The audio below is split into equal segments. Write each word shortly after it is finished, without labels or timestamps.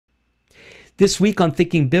This week on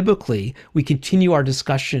Thinking Biblically, we continue our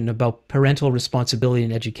discussion about parental responsibility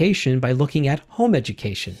in education by looking at home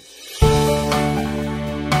education.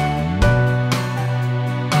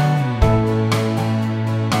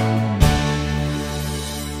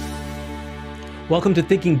 Welcome to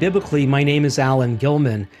Thinking Biblically. My name is Alan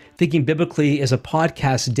Gilman. Thinking Biblically is a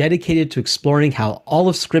podcast dedicated to exploring how all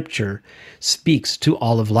of Scripture speaks to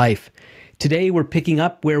all of life. Today, we're picking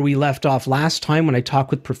up where we left off last time when I talked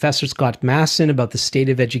with Professor Scott Masson about the state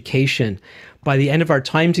of education. By the end of our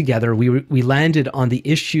time together, we landed on the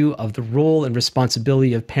issue of the role and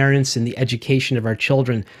responsibility of parents in the education of our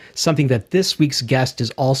children, something that this week's guest is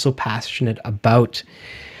also passionate about.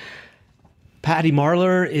 Patty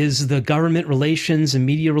Marler is the Government Relations and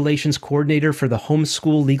Media Relations Coordinator for the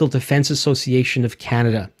Homeschool Legal Defense Association of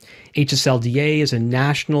Canada. HSLDA is a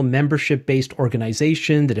national membership-based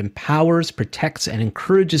organization that empowers, protects, and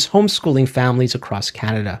encourages homeschooling families across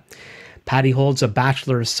Canada. Patty holds a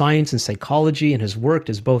Bachelor of Science in Psychology and has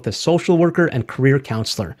worked as both a social worker and career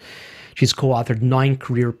counselor. She's co-authored 9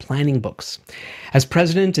 career planning books. As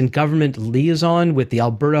president and government liaison with the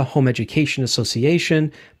Alberta Home Education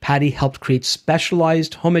Association, Patty helped create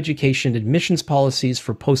specialized home education admissions policies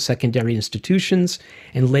for post-secondary institutions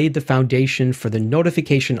and laid the foundation for the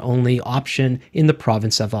notification-only option in the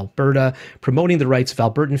province of Alberta, promoting the rights of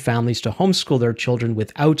Albertan families to homeschool their children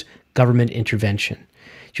without government intervention.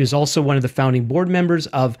 She was also one of the founding board members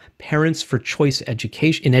of Parents for Choice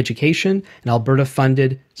Education in Education, an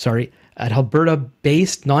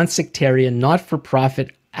Alberta-based, non-sectarian,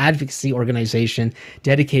 not-for-profit advocacy organization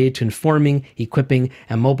dedicated to informing, equipping,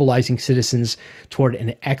 and mobilizing citizens toward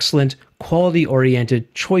an excellent,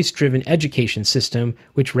 quality-oriented, choice-driven education system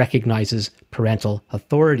which recognizes parental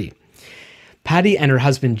authority. Patty and her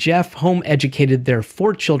husband Jeff home educated their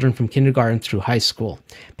 4 children from kindergarten through high school.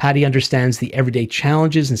 Patty understands the everyday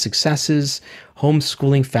challenges and successes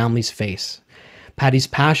homeschooling families face. Patty's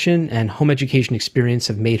passion and home education experience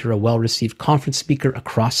have made her a well-received conference speaker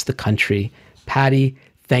across the country. Patty,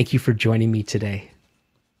 thank you for joining me today.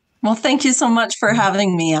 Well, thank you so much for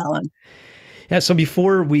having me, Alan. Yeah, so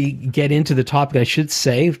before we get into the topic, I should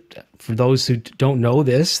say, for those who don't know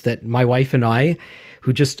this, that my wife and I,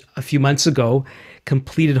 who just a few months ago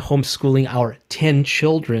completed homeschooling our 10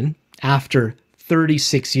 children after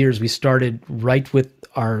 36 years. We started right with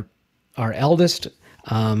our eldest,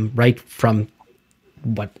 right from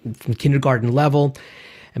kindergarten level.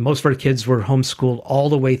 And most of our kids were homeschooled all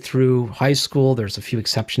the way through high school. There's a few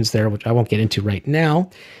exceptions there, which I won't get into right now.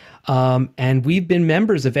 And we've been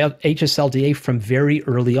members of HSLDA from very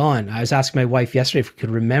early on. I was asking my wife yesterday if we could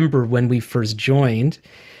remember when we first joined.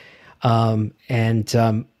 Do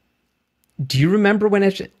you remember when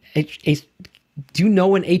do you know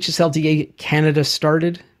when HSLDA Canada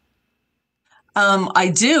started?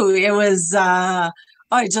 I do. It was, I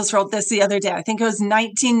just wrote this the other day. I think it was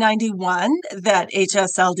 1991 that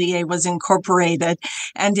HSLDA was incorporated.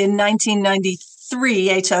 And in 1993,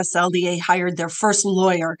 HSLDA hired their first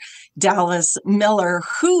lawyer, Dallas Miller,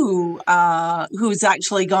 who's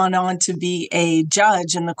actually gone on to be a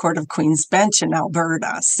judge in the Court of Queen's Bench in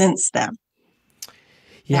Alberta since then.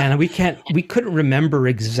 Yeah, and we couldn't remember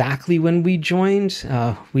exactly when we joined.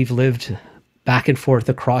 We've lived back and forth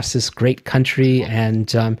across this great country,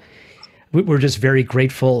 and we're just very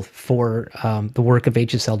grateful for the work of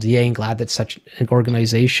HSLDA and glad that such an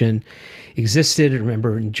organization existed. I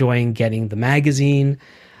remember enjoying getting the magazine,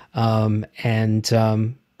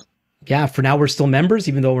 yeah, for now we're still members,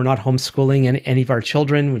 even though we're not homeschooling any of our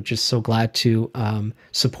children. We're just so glad to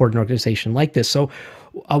support an organization like this. So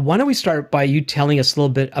why don't we start by you telling us a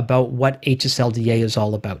little bit about what HSLDA is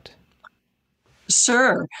all about?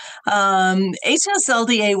 Sure.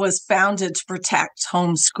 HSLDA was founded to protect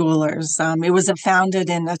homeschoolers. It was founded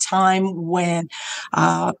in a time when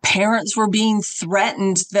parents were being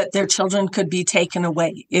threatened that their children could be taken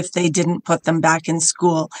away if they didn't put them back in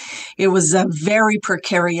school. It was a very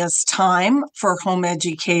precarious time for home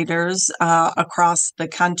educators across the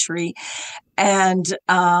country. And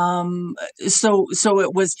so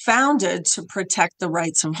it was founded to protect the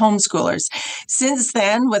rights of homeschoolers. Since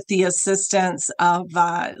then, with the assistance of,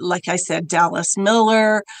 like I said, Dallas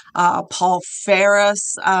Miller, Paul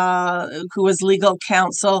Ferris, who was legal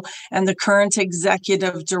counsel, and the current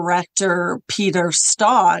executive director, Peter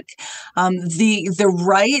Stock, the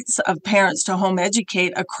rights of parents to home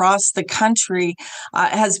educate across the country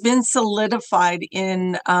has been solidified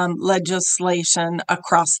in legislation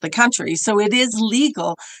across the country. So it is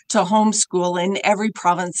legal to homeschool in every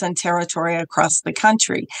province and territory across the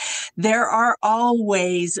country. There are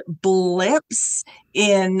always blips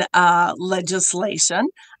in legislation.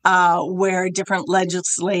 where different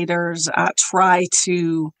legislators try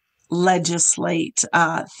to legislate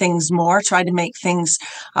things more, try to make things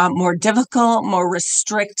more difficult, more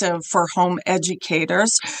restrictive for home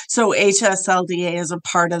educators. So HSLDA is a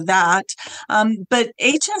part of that. But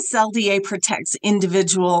HSLDA protects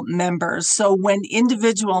individual members. So when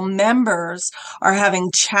individual members are having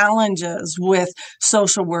challenges with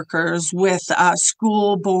social workers, with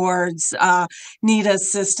school boards, need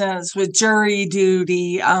assistance with jury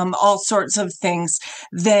duty, all sorts of things,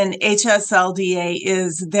 then HSLDA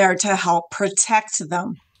is there to help protect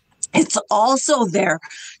them. It's also there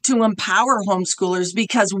to empower homeschoolers,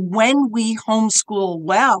 because when we homeschool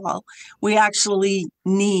well, we actually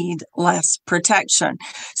need less protection.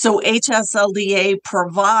 So HSLDA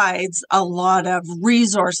provides a lot of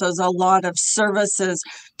resources, a lot of services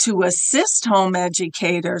to assist home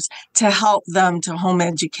educators to help them to home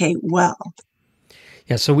educate well.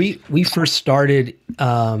 Yeah, so we first started,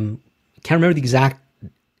 can't remember the exact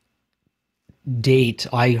date.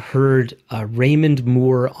 I heard Raymond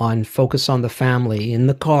Moore on Focus on the Family in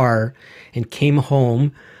the car and came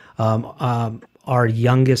home. Our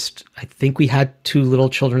youngest, I think we had 2 little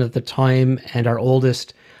children at the time, and our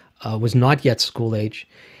oldest was not yet school age.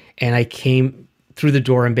 And I came through the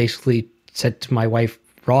door and basically said to my wife,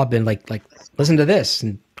 Robin, like, listen to this.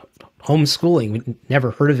 And homeschooling, we'd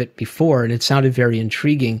never heard of it before, and it sounded very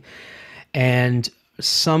intriguing. And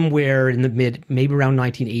somewhere in the maybe around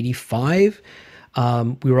 1985,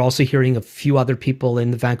 we were also hearing a few other people in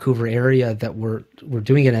the Vancouver area that were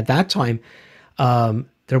doing it. At that time,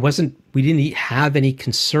 we didn't have any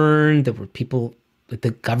concern. There were people, the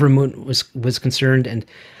government was concerned, and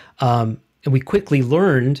we quickly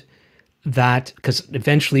learned that, because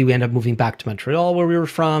eventually we ended up moving back to Montreal, where we were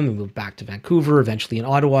from, and moved back to Vancouver, eventually in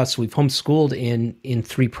Ottawa. So we've homeschooled in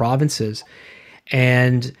 3 provinces,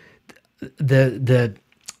 and the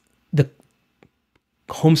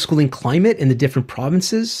homeschooling climate in the different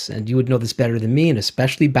provinces, and you would know this better than me, and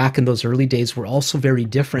especially back in those early days, were also very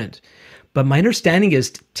different. But my understanding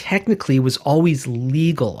is technically it was always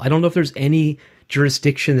legal. I don't know if there's any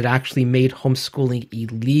jurisdiction that actually made homeschooling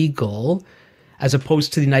illegal, as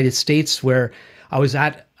opposed to the United States, where I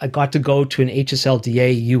got to go to an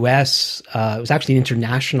HSLDA US, it was actually an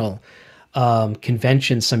international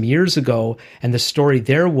convention some years ago. And the story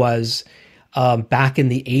there was, back in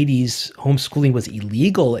the 80s, homeschooling was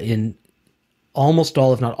illegal in almost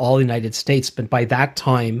all, if not all, the United States. But by that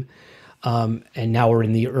time, and now we're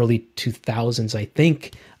in the early 2000s, I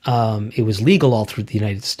think, it was legal all through the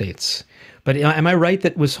United States. But am I right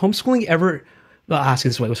that was homeschooling ever, I'll ask it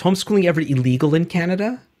this way, was homeschooling ever illegal in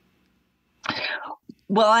Canada?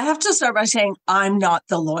 Well, I have to start by saying I'm not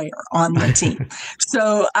the lawyer on the team.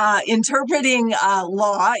 So interpreting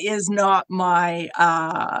law is not my,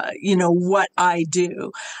 what I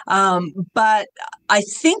do. But I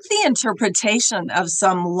think the interpretation of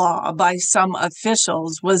some law by some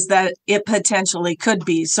officials was that it potentially could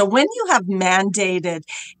be. So when you have mandated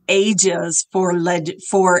ages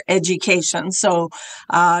for education, so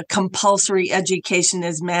compulsory education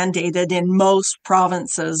is mandated in most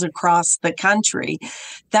provinces across the country,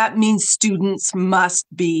 that means students must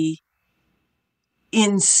be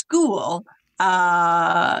in school,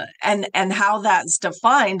 and how that's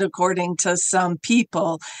defined according to some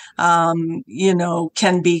people,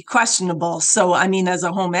 can be questionable. So, I mean, as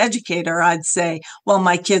a home educator, I'd say, well,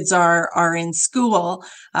 my kids are in school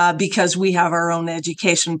because we have our own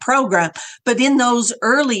education program. But in those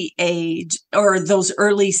early those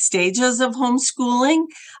early stages of homeschooling,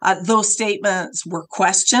 those statements were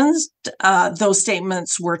questioned. Those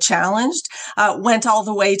statements were challenged, went all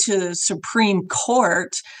the way to the Supreme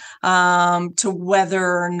Court, to whether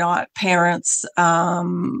or not parents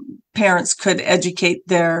could educate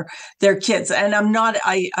their kids. And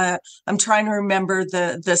I'm trying to remember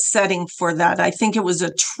the setting for that. I think it was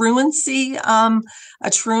a truancy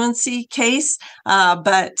case,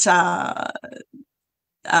 but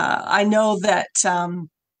I know that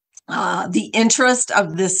the interest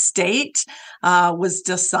of the state was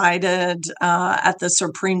decided at the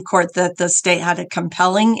Supreme Court, that the state had a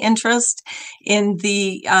compelling interest in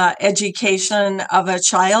the education of a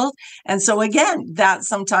child. And so again, that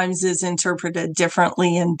sometimes is interpreted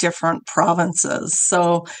differently in different provinces.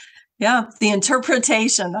 So yeah, the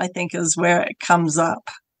interpretation, I think, is where it comes up.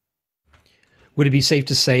 Would it be safe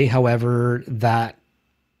to say, however, that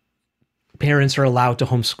parents are allowed to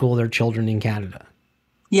homeschool their children in Canada?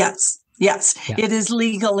 Yes. Yeah. It is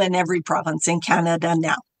legal in every province in Canada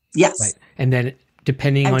now. Yes. Right. And then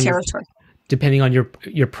depending on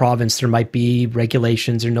your province, there might be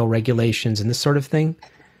regulations or no regulations and this sort of thing?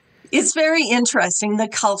 It's very interesting. The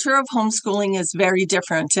culture of homeschooling is very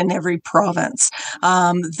different in every province.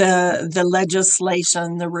 The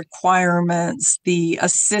legislation, the requirements, the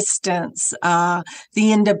assistance, the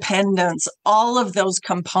independence, all of those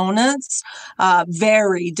components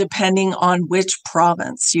vary depending on which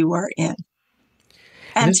province you are in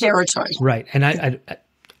and territory. Right. And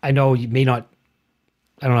I know you may not,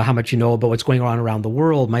 I don't know how much you know about what's going on around the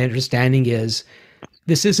world. My understanding is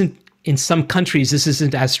this isn't, in some countries, this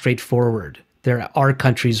isn't as straightforward. There are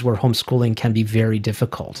countries where homeschooling can be very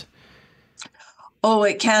difficult. Oh,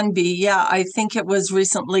 it can be. Yeah. I think it was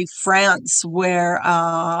recently France where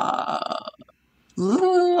I'm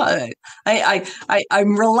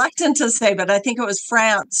reluctant to say, but I think it was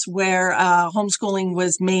France where homeschooling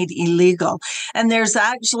was made illegal. And there's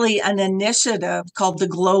actually an initiative called the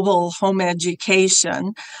Global Home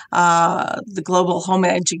Education, the Global Home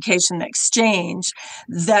Education Exchange,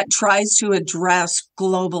 that tries to address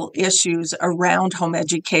global issues around home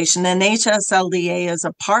education. And HSLDA is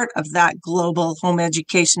a part of that Global Home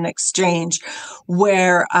Education Exchange,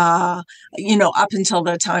 where, up until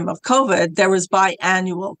the time of COVID, there was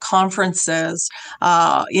biannual conferences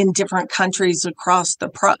in different countries across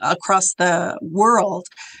the world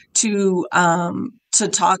to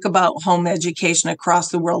talk about home education across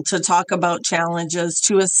the world, to talk about challenges,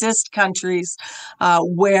 to assist countries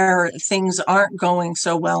where things aren't going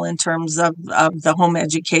so well in terms of the home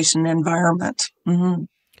education environment. Mm-hmm.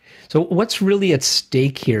 So what's really at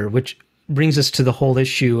stake here, which brings us to the whole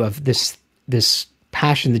issue of this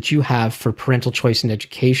passion that you have for parental choice in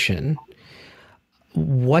education.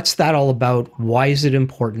 What's that all about? Why is it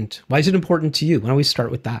important? Why is it important to you? Why don't we start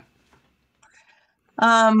with that?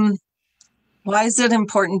 Why is it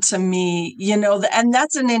important to me? And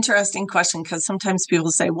that's an interesting question, because sometimes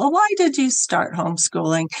people say, well, why did you start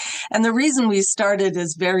homeschooling? And the reason we started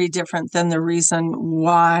is very different than the reason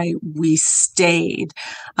why we stayed.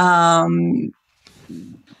 And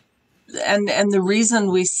the reason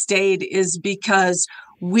we stayed is because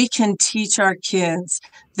we can teach our kids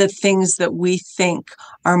the things that we think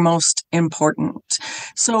are most important.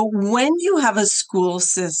 So when you have a school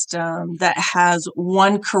system that has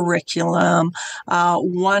one curriculum,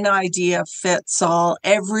 one idea fits all,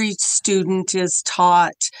 every student is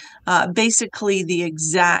taught basically the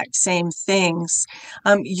exact same things,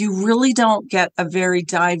 you really don't get a very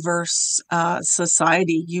diverse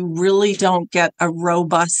society. You really don't get a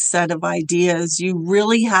robust set of ideas. You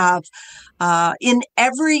really have in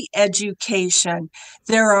every education,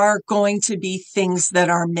 there are going to be things that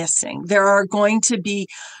are missing. There are going to be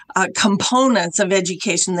components of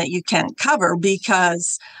education that you can't cover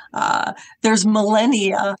because there's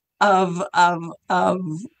millennia of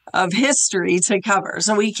history to cover.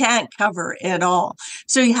 So we can't cover it all.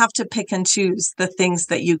 So you have to pick and choose the things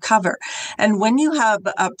that you cover. And when you have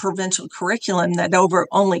a provincial curriculum that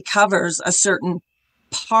only covers a certain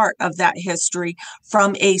part of that history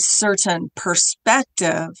from a certain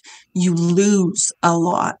perspective, you lose a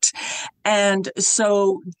lot. And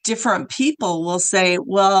so different people will say,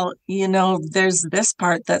 well, there's this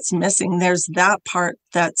part that's missing. There's that part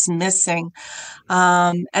that's missing.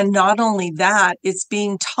 And not only that, it's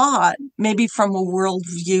being taught maybe from a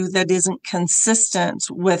worldview that isn't consistent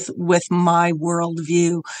with my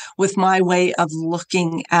worldview, with my way of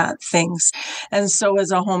looking at things. And so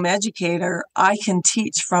as a home educator, I can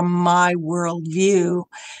teach from my worldview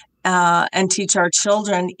and teach our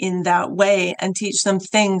children in that way and teach them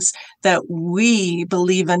things that we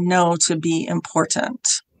believe and know to be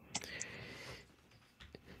important.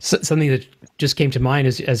 So, something that just came to mind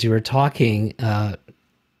as you were talking,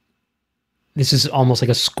 this is almost like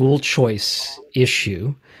a school choice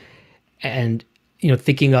issue. And,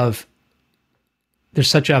 thinking of,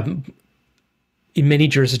 there's in many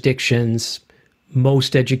jurisdictions,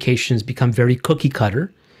 most educations become very cookie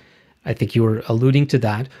cutter. I think you were alluding to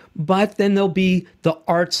that. But then there'll be the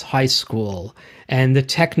arts high school and the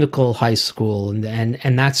technical high school and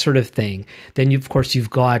that sort of thing. Then, of course, you've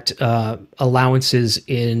got allowances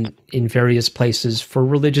in various places for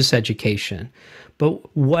religious education.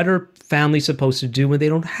 But what are families supposed to do when they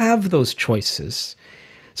don't have those choices?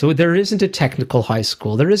 So there isn't a technical high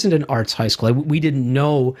school. There isn't an arts high school. We didn't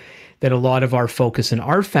know that a lot of our focus in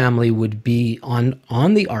our family would be on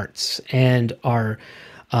the arts, and our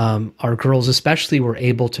girls especially were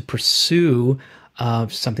able to pursue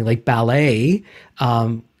something like ballet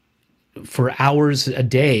for hours a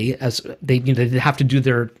day, as they'd have to do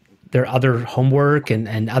their other homework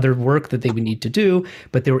and other work that they would need to do,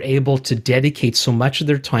 but they were able to dedicate so much of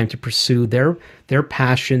their time to pursue their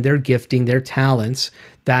passion, their gifting, their talents,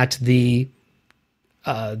 that the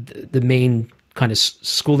main kind of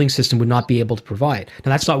schooling system would not be able to provide.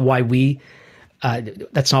 Now, that's not why we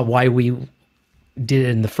did it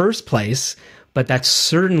in the first place, but that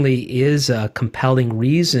certainly is a compelling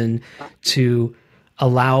reason to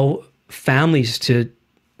allow families to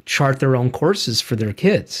chart their own courses for their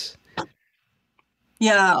kids.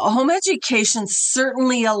 Yeah, home education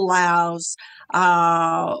certainly allows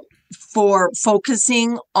for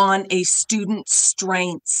focusing on a student's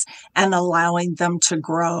strengths and allowing them to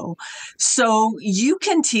grow. So you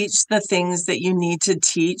can teach the things that you need to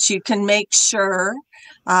teach. You can make sure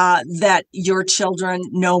that your children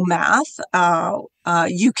know math.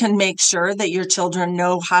 You can make sure that your children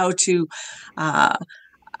know how to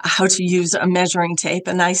use a measuring tape.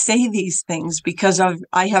 And I say these things because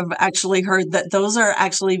I have actually heard that those are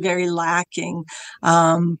actually very lacking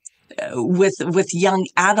with young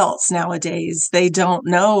adults nowadays. They don't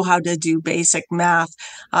know how to do basic math.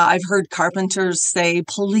 I've heard carpenters say,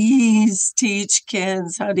 please teach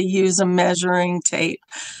kids how to use a measuring tape.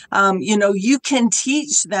 You can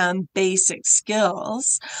teach them basic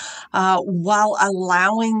skills while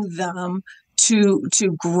allowing them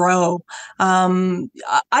to grow.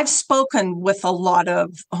 I've spoken with a lot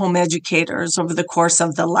of home educators over the course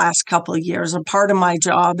of the last couple of years. A part of my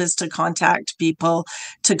job is to contact people,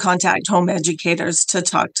 to contact home educators, to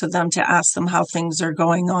talk to them, to ask them how things are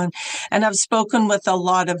going on. And I've spoken with a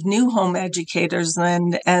lot of new home educators,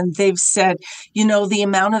 and they've said, the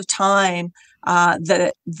amount of time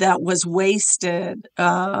that was wasted,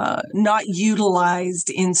 not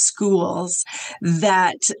utilized in schools,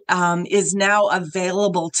 that is now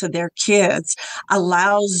available to their kids,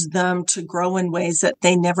 allows them to grow in ways that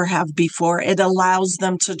they never have before. It allows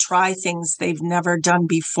them to try things they've never done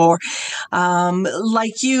before.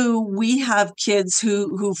 Like you, we have kids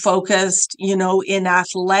who focused, in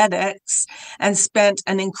athletics and spent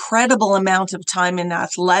an incredible amount of time in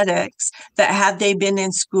athletics that had they been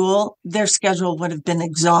in school, their schedule would have been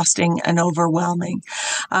exhausting and overwhelming.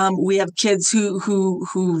 We have kids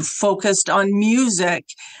who focused on music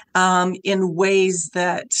in ways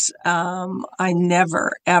that I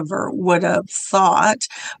never, ever would have thought.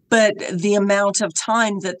 But the amount of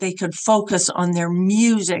time that they could focus on their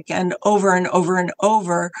music and over and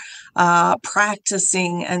over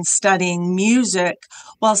practicing and studying music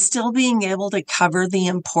while still being able to cover the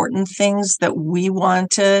important things that we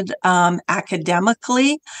wanted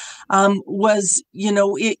academically was,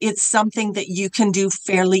 it's something that you can do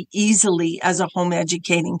fairly easily as a home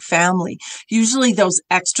educating family. Usually those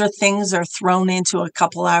extra things are thrown into a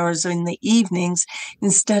couple hours in the evenings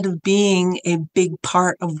instead of being a big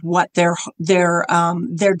part of what their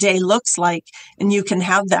day looks like. And you can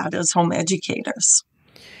have that as home educators.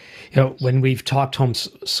 When we've talked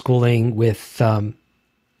homeschooling with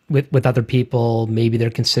other people, maybe they're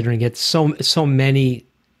considering it. So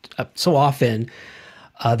often,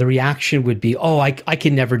 the reaction would be, "Oh, I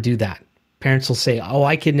can never do that." Parents will say, "Oh,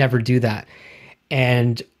 I can never do that,"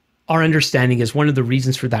 and our understanding is one of the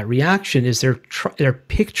reasons for that reaction is they're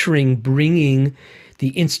picturing bringing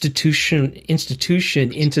the institution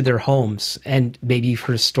into their homes. And maybe you've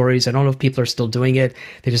heard stories. I don't know if people are still doing it.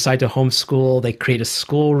 They decide to homeschool. They create a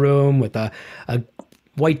schoolroom with a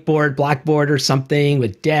whiteboard, blackboard, or something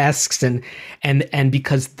with desks, and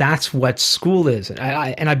because that's what school is.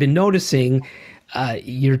 And I've been noticing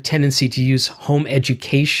your tendency to use home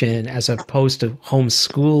education as opposed to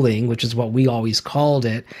homeschooling, which is what we always called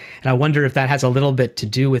it. And I wonder if that has a little bit to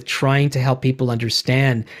do with trying to help people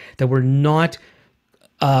understand that we're not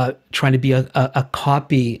trying to be a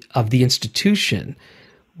copy of the institution.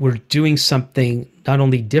 We're doing something not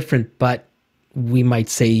only different, but we might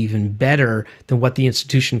say even better than what the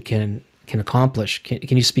institution can accomplish.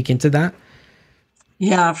 Can you speak into that?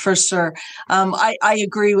 Yeah, for sure. I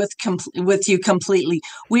agree with you completely.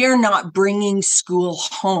 We are not bringing school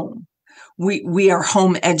home. We are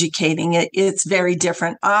home educating it. It's very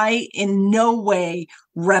different. I in no way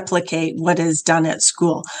replicate what is done at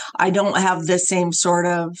school. I don't have the same sort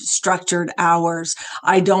of structured hours.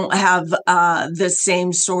 I don't have the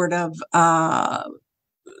same sort of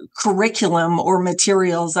curriculum or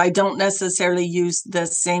materials. I don't necessarily use the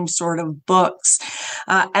same sort of books,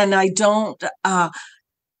 and I don't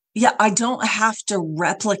have to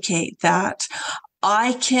replicate that.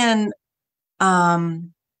 I can, I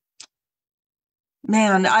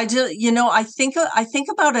think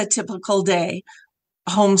about a typical day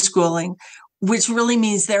homeschooling which really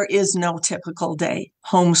means there is no typical day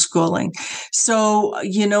homeschooling. So,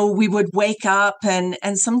 we would wake up and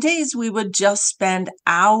some days we would just spend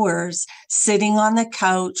hours sitting on the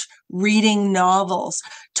couch, reading novels,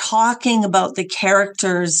 talking about the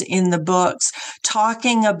characters in the books,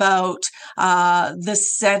 talking about the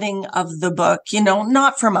setting of the book,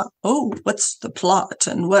 not from what's the plot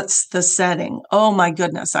and what's the setting? Oh my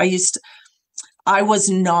goodness. I was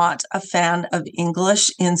not a fan of English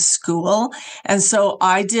in school. And so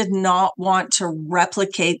I did not want to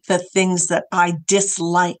replicate the things that I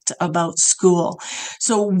disliked about school.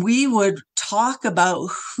 So we would talk about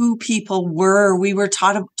who people were. We were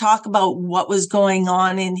taught to talk about what was going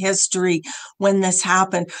on in history when this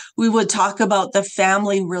happened. We would talk about the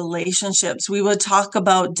family relationships. We would talk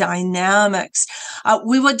about dynamics.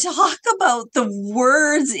 We would talk about the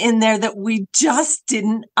words in there that we just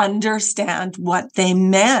didn't understand what they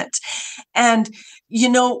meant. And,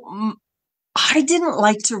 I didn't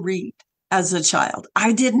like to read as a child.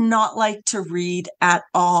 I did not like to read at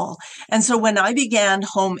all. And so when I began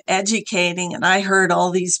home educating and I heard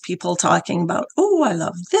all these people talking about, I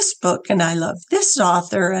love this book and I love this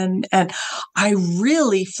author. And I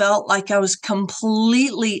really felt like I was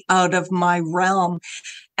completely out of my realm.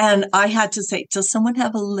 And I had to say, does someone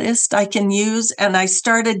have a list I can use? And I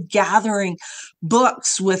started gathering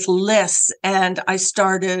books with lists, and I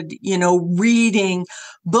started, reading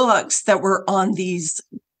books that were on these,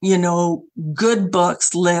 good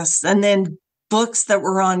books lists, and then books that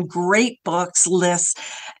were on great books lists,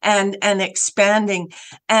 and expanding.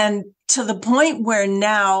 And to the point where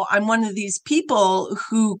now I'm one of these people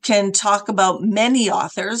who can talk about many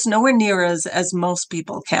authors, nowhere near as most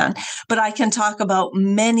people can, but I can talk about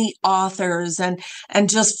many authors and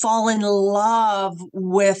just fall in love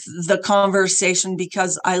with the conversation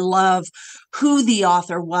because I love who the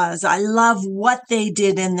author was. I love what they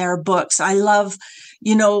did in their books. I love,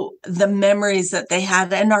 the memories that they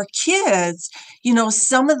had. And our kids,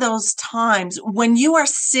 some of those times when you are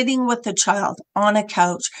sitting with a child on a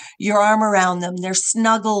couch, your arm around them, they're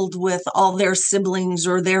snuggled with all their siblings,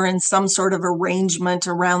 or they're in some sort of arrangement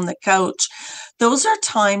around the couch. Those are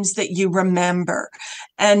times that you remember,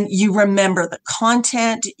 and you remember the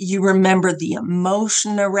content, you remember the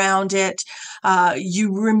emotion around it,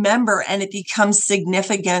 you remember, and it becomes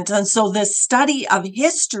significant. And so the study of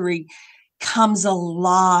history comes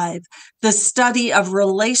alive. The study of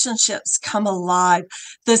relationships come alive.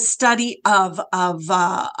 The study of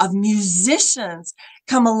musicians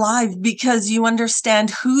come alive, because you understand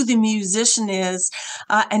who the musician is,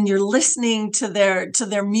 and you're listening to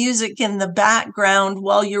their music in the background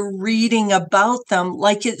while you're reading about them,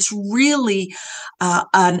 like it's really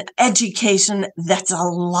an education that's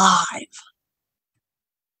alive.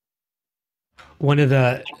 One of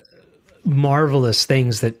the marvelous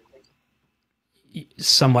things that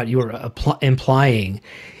somewhat you were implying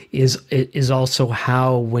is also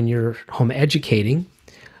how, when you're home educating,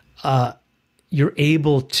 you're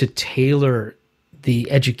able to tailor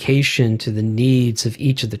the education to the needs of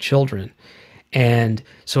each of the children. And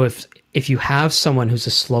so if you have someone who's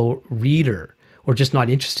a slow reader or just not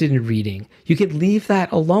interested in reading, you could leave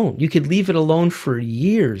that alone. You could leave it alone for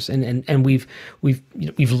years. And we've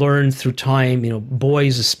learned through time,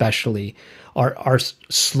 boys especially are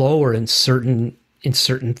slower in certain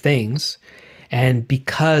things, and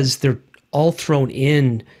because they're all thrown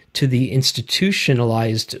in to the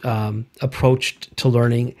institutionalized approach to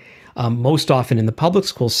learning, most often in the public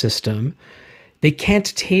school system, they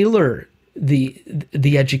can't tailor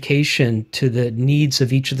the education to the needs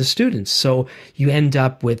of each of the students. So you end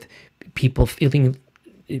up with people feeling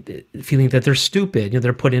that they're stupid.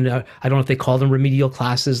 They're put in I don't know if they call them remedial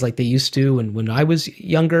classes like they used to when I was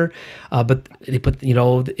younger, but they put,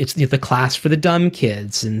 it's the class for the dumb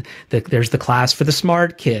kids, and there's the class for the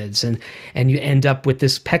smart kids, and you end up with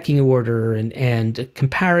this pecking order and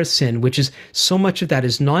comparison, which is, so much of that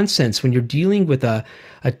is nonsense when you're dealing with a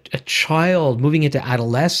child moving into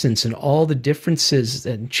adolescence and all the differences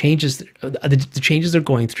and changes, the changes they're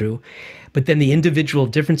going through. But then the individual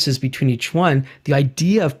differences between each one, the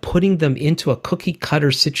idea of putting them into a cookie cutter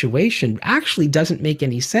situation actually doesn't make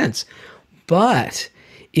any sense. But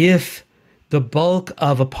if the bulk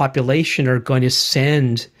of a population are going to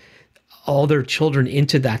send all their children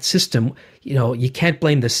into that system, you can't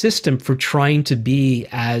blame the system for trying to be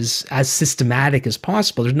as systematic as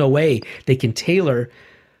possible. There's no way they can tailor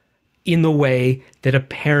in the way that a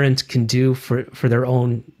parent can do for their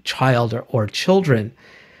own child or children.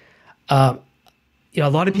 A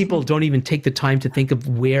lot of people don't even take the time to think of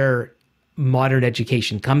where modern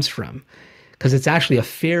education comes from, because it's actually a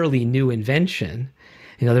fairly new invention.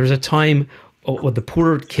 There was a time well, the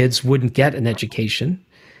poor kids wouldn't get an education,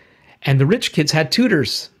 and the rich kids had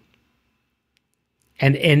tutors.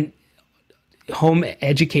 And home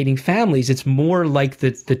educating families, it's more like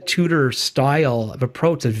the tutor style of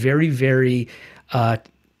approach, a very, very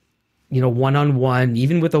one-on-one,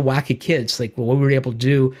 even with a whack of kids, like what we were able to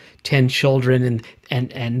do, 10 children,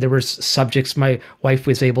 and there were subjects my wife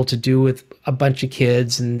was able to do with a bunch of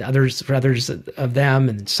kids, and others of them,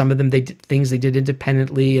 and some of them they did things they did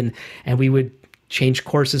independently, and we would change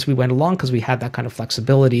courses we went along because we had that kind of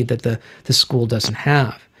flexibility that the school doesn't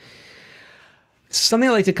have. Something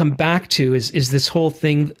I like to come back to is this whole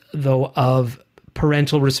thing, though, of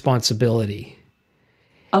parental responsibility.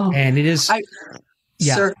 Oh, and it is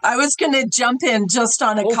yeah. Sir, I was going to jump in just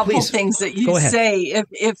on a couple please. things that you say,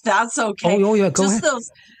 if that's okay. Oh, yeah, go just ahead.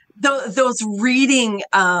 Those reading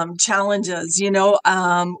challenges,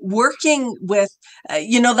 working with,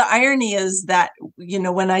 the irony is that,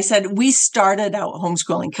 when I said we started out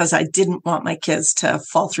homeschooling because I didn't want my kids to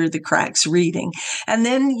fall through the cracks reading. And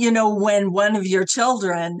then, when one of your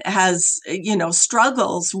children has,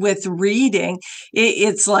 struggles with reading,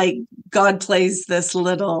 it's like God plays this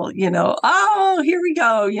little, oh, here we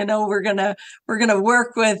go. We're going to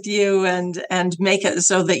work with you and make it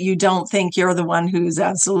so that you don't think you're the one who's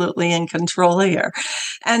absolutely in control here.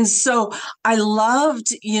 And so I loved,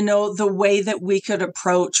 the way that we could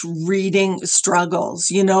approach reading struggles,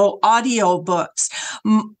 audiobooks.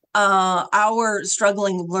 Our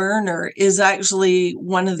struggling learner is actually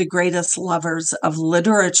one of the greatest lovers of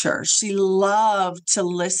literature. She loved to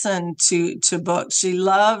listen to books. She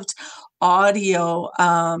loved audio,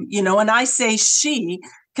 and I say she,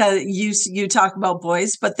 because you talk about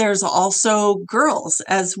boys, but there's also girls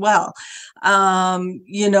as well.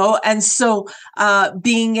 And so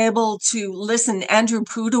being able to listen. Andrew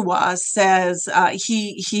Pudawa says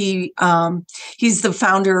he's the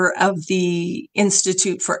founder of the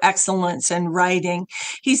Institute for Excellence in Writing.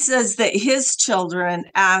 He says that his children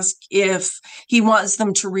ask if he wants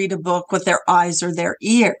them to read a book with their eyes or their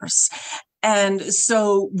ears. And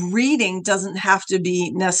so reading doesn't have to be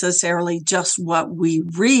necessarily just what we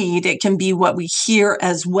read. It can be what we hear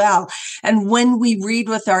as well. And when we read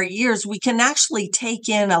with our ears, we can actually take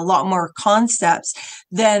in a lot more concepts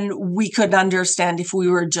than we could understand if we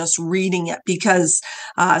were just reading it, because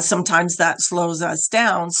sometimes that slows us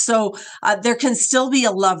down. So there can still be a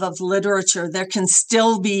love of literature. There can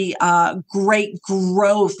still be great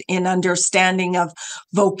growth in understanding of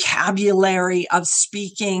vocabulary, of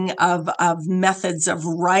speaking, of methods of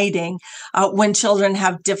writing when children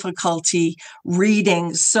have difficulty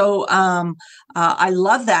reading. So I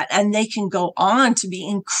love that. And they can go on to be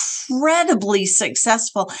incredibly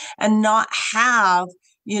successful and not have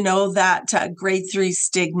that grade 3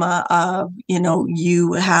 stigma of,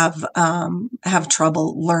 you have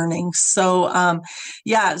trouble learning. So,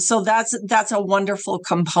 so that's a wonderful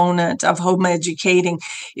component of home educating,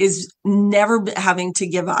 is never having to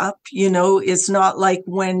give up. It's not like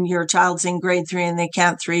when your child's in grade 3 and they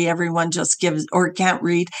can't read, everyone just gives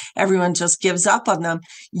up on them.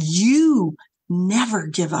 You never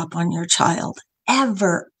give up on your child,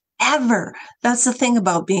 ever. That's the thing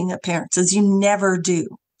about being a parent, is you never do.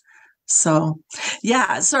 So,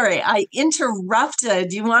 sorry, I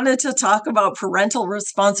interrupted. You wanted to talk about parental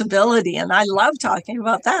responsibility, and I love talking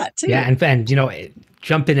about that too. Yeah, and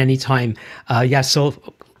jump in anytime. So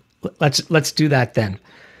let's do that then.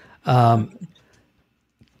 Can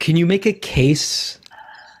you make a case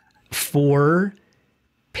for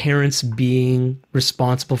parents being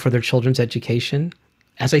responsible for their children's education?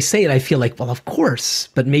 As I say it, I feel like, well, of course,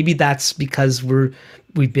 but maybe that's because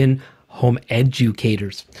we've been home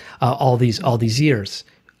educators all these years.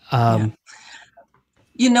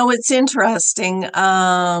 It's interesting.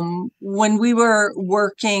 When we were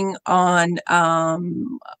working on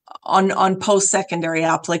post-secondary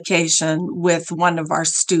application with one of our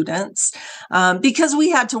students, because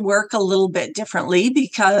we had to work a little bit differently,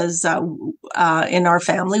 because in our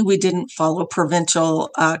family, we didn't follow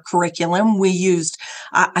provincial curriculum. We used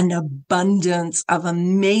an abundance of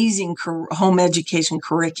amazing home education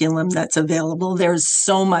curriculum that's available. There's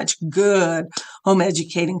so much good home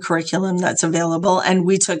educating curriculum that's available, and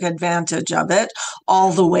we took advantage of it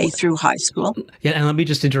all the way through high school. Yeah, and let me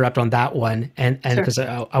just interrupt on that one, and because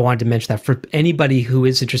I wanted to mention that for anybody who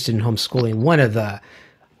is interested in homeschooling, one of the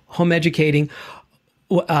home educating,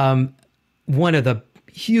 one of the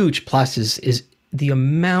huge pluses is the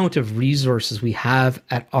amount of resources we have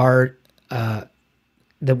at our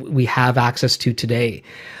that we have access to today.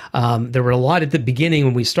 There were a lot at the beginning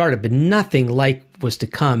when we started, but nothing like was to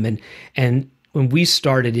come. And when we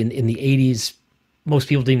started in the 80s, most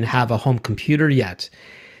people didn't have a home computer yet.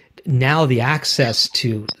 now the access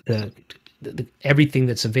to everything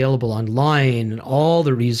that's available online and all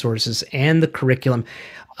the resources and the curriculum.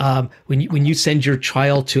 When you send your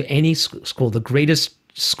child to any school, the greatest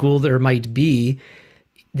school there might be,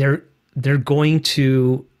 they're going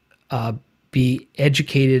to be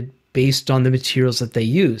educated based on the materials that they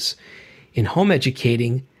use. In home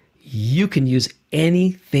educating, you can use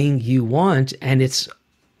anything you want, and it's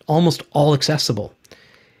almost all accessible.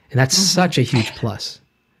 And that's such a huge plus.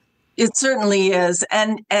 It certainly is.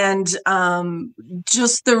 And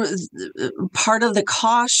just the part of the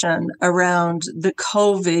caution around the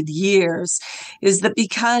COVID years is that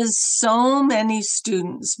because so many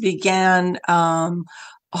students began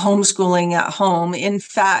homeschooling at home. In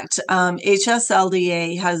fact,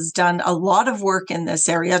 HSLDA has done a lot of work in this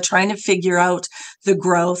area, trying to figure out the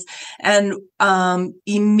growth. And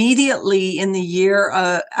immediately in the year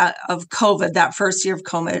of COVID, that first year of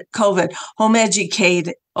COVID,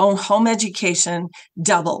 home education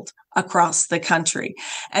doubled across the country.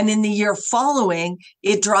 And in the year following,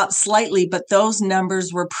 it dropped slightly, but those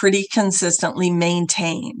numbers were pretty consistently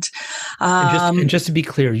maintained. And just to be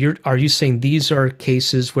clear, are you saying these are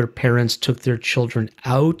cases where parents took their children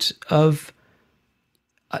out of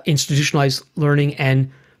institutionalized learning and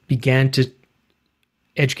began to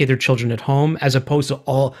educate their children at home, as opposed to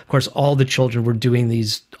all the children were doing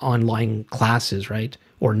these online classes, right?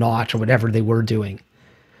 Or not, or whatever they were doing?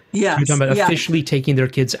 Yes. You're talking about officially taking their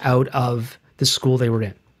kids out of the school they were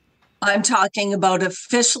in. I'm talking about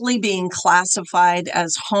officially being classified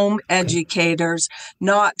as home educators,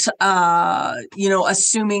 not,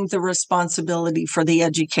 assuming the responsibility for the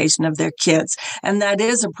education of their kids. And that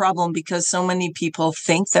is a problem because so many people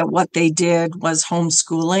think that what they did was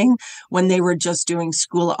homeschooling when they were just doing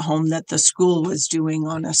school at home, that the school was doing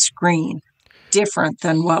on a screen, different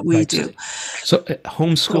than what we do. So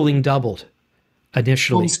homeschooling doubled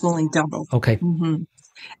initially. Homeschooling doubled. Okay. Mm-hmm.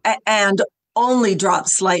 And only dropped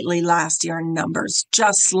slightly last year in numbers,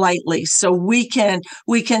 just slightly. So we can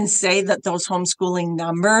say that those homeschooling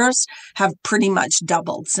numbers have pretty much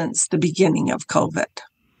doubled since the beginning of COVID.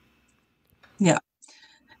 Yeah.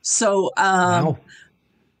 So, wow.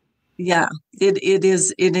 Yeah, it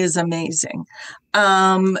is amazing.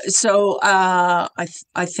 So I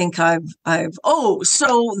think so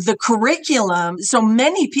the curriculum. So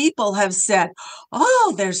many people have said,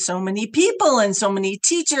 "Oh, there's so many people and so many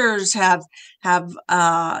teachers have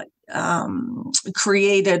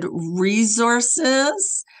created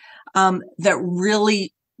resources that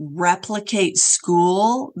really replicate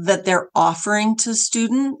school that they're offering to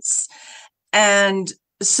students." And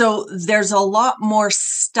so there's a lot more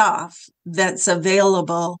stuff that's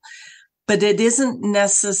available, but it isn't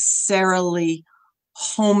necessarily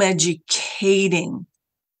home educating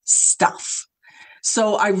stuff.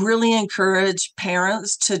 So I really encourage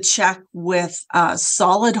parents to check with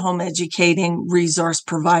solid home educating resource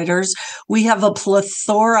providers. We have a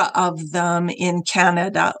plethora of them in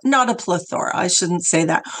Canada. Not a plethora, I shouldn't say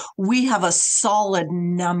that. We have a solid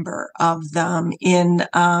number of them in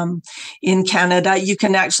Canada. You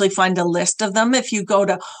can actually find a list of them if you go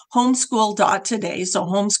to homeschool.today, so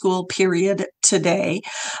homeschool period today,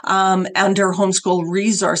 under homeschool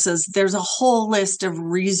resources. There's a whole list of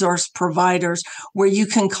resource providers where you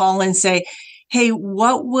can call and say, "Hey,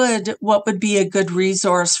 what would be a good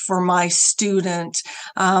resource for my student?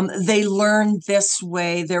 They learn this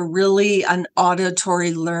way. They're really an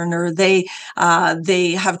auditory learner. They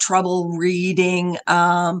have trouble reading,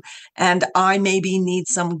 and I maybe need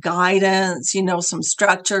some guidance, some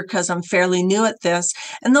structure because I'm fairly new at this."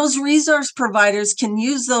 And those resource providers can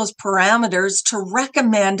use those parameters to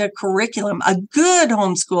recommend a curriculum, a good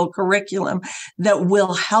homeschool curriculum that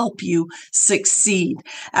will help you succeed,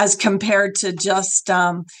 as compared to just,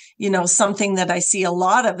 something that I see a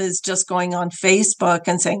lot of is just going on Facebook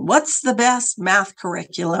and saying, "What's the best math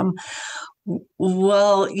curriculum?"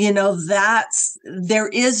 Well, there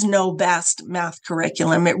is no best math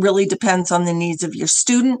curriculum. It really depends on the needs of your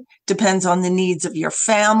student, depends on the needs of your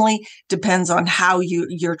family, depends on how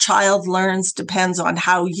your child learns, depends on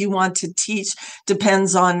how you want to teach,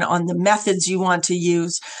 depends on the methods you want to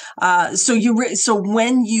use. So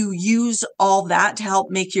when you use all that to help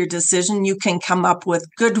make your decision, you can come up with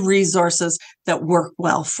good resources that work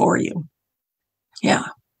well for you. Yeah.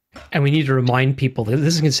 And we need to remind people that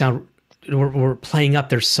this can sound, we're playing up,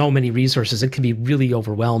 there's so many resources, it can be really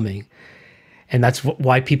overwhelming. And that's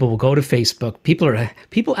why people will go to Facebook.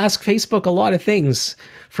 People ask Facebook a lot of things,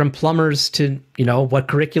 from plumbers to, what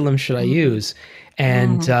curriculum should I use?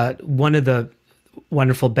 And one of the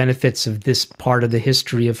wonderful benefits of this part of the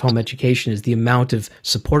history of home education is the amount of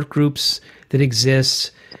support groups that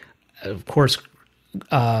exist. Of course,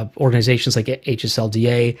 organizations like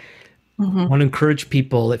HSLDA. I want to encourage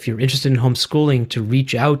people, if you're interested in homeschooling, to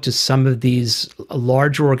reach out to some of these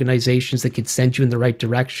larger organizations that could send you in the right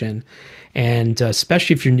direction. And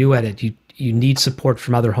especially if you're new at it, you need support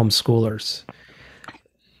from other homeschoolers.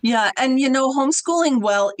 Yeah. And, homeschooling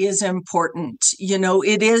well is important.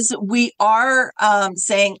 It is, we are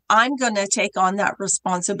saying, I'm going to take on that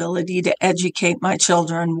responsibility to educate my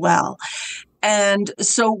children well. And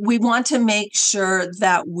so we want to make sure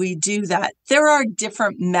that we do that. There are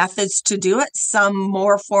different methods to do it, some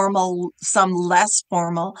more formal, some less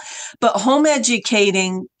formal. But home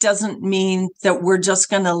educating doesn't mean that we're just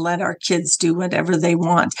going to let our kids do whatever they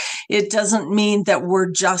want. It doesn't mean that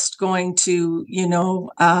we're just going to,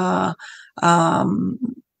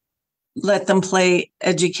 let them play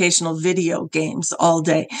educational video games all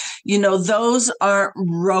day. Those aren't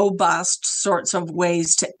robust sorts of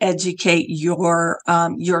ways to educate your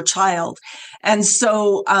child. And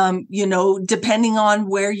so, depending on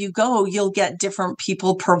where you go, you'll get different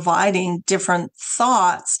people providing different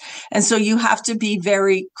thoughts. And so you have to be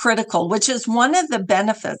very critical, which is one of the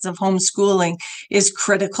benefits of homeschooling is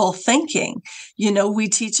critical thinking. We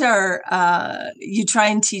teach you try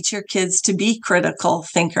and teach your kids to be critical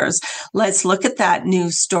thinkers. Let's look at that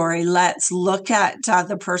news story. Let's look at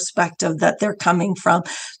the perspective that they're coming from.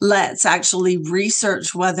 Let's actually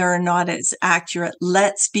research whether or not it's accurate.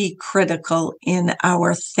 Let's be critical in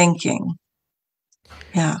our thinking.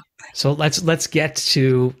 Yeah. So let's get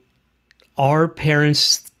to our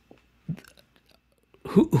parents.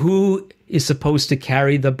 Who is supposed to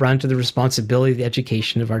carry the brunt of the responsibility of the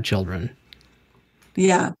education of our children?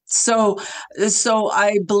 Yeah. So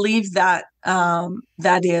I believe that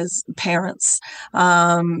that is parents. We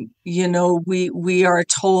are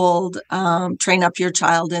told, train up your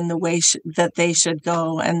child in the way that they should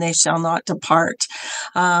go, and they shall not depart.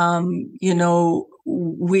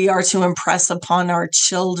 We are to impress upon our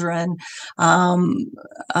children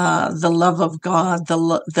the love of God,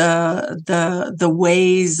 the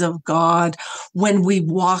ways of God when we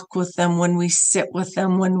walk with them, when we sit with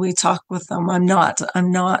them, when we talk with them. I'm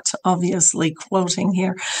not obviously quoting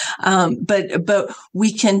here, but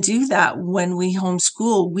we can do that when we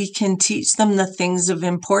homeschool. We can teach them the things of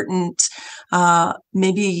important,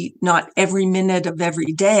 maybe not every minute of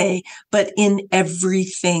every day, but in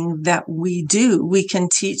everything that we do. We can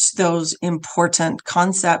teach those important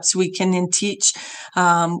concepts. We can teach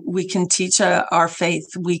our faith.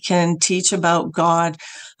 We can teach about God.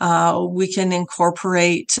 We can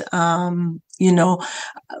incorporate, how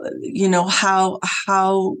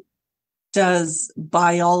does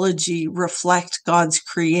biology reflect God's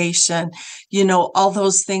creation? All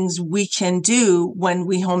those things we can do when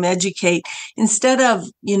we home educate instead of,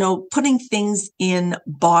 putting things in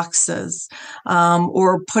boxes,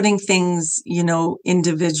 or putting things,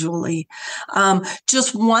 individually.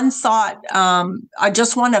 Just one thought. I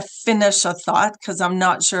just want to finish a thought because I'm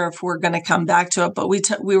not sure if we're going to come back to it, but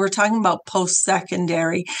we were talking about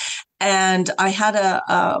post-secondary, and I had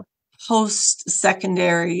a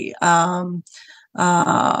post-secondary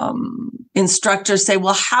instructor say,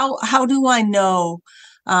 well, how do I know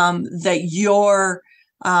that your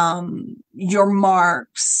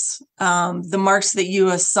marks, the marks that you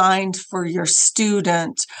assigned for your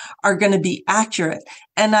student are going to be accurate?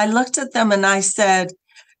 And I looked at them and I said,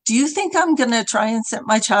 do you think I'm going to try and set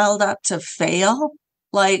my child up to fail?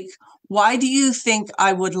 Like, why do you think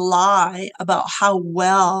I would lie about how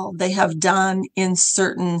well they have done in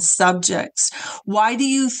certain subjects? Why do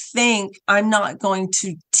you think I'm not going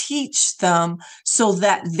to teach them so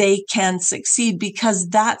that they can succeed? Because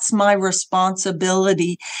that's my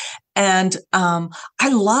responsibility. And I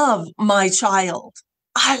love my child.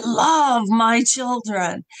 I love my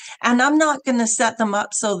children, and I'm not going to set them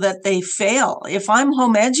up so that they fail. If I'm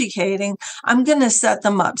home educating, I'm going to set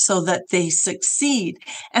them up so that they succeed.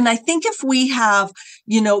 And I think if we have,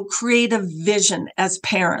 creative vision as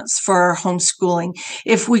parents for our homeschooling,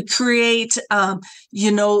 if we create,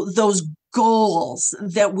 those goals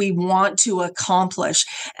that we want to accomplish,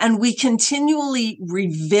 and we continually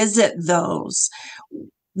revisit those,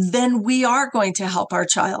 then we are going to help our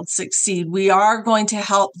child succeed. We are going to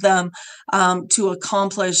help them to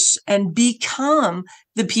accomplish and become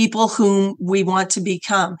the people whom we want to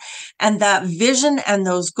become. And that vision and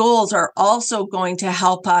those goals are also going to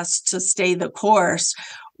help us to stay the course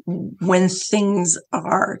when things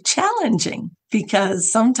are challenging, because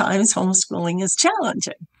sometimes homeschooling is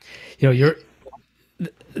challenging.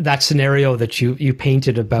 That scenario that you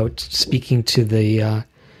painted about speaking to the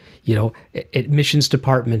admissions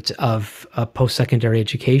department of post-secondary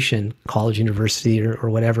education, college, university, or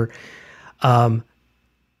whatever.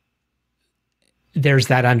 there's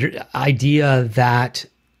that idea that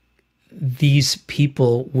these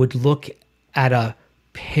people would look at a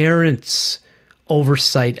parent's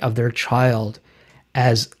oversight of their child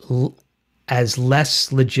as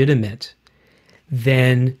less legitimate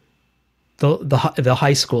than the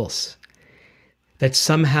high schools. That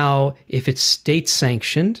somehow, if it's state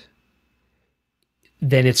sanctioned,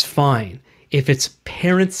 then it's fine. If it's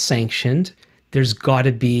parent sanctioned, there's got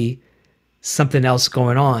to be something else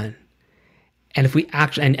going on. And if we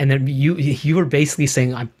actually, and then you were basically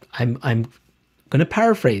saying, I'm going to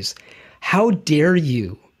paraphrase, how dare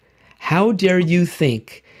you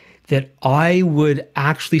think that I would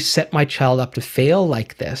actually set my child up to fail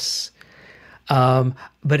like this? But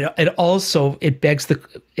it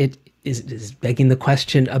is begging the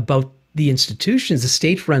question about the institutions, the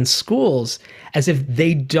state-run schools, as if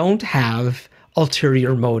they don't have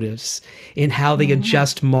ulterior motives in how they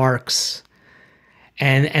adjust marks.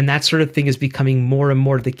 And that sort of thing is becoming more and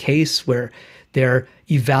more the case, where they're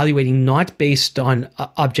evaluating not based on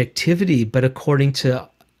objectivity, but according to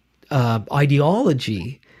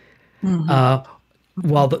ideology.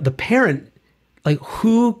 While the parent, like,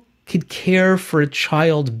 who could care for a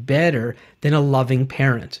child better than a loving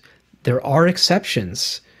parent? There are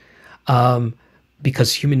exceptions,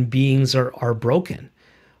 because human beings are broken.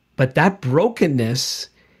 But that brokenness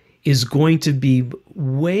is going to be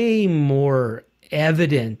way more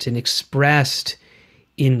evident and expressed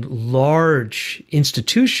in large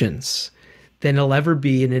institutions than it'll ever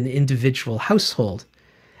be in an individual household.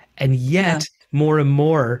 And yet, more and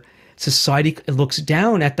more, society looks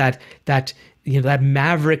down at that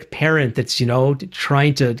maverick parent that's,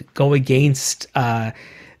 trying to go against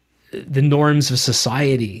the norms of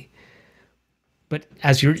society. But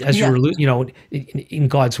as you're in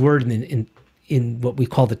God's word and in what we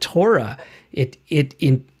call the Torah, it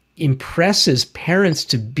impresses parents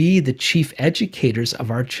to be the chief educators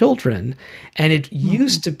of our children. And it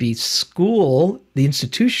used to be school, the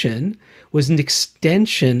institution, was an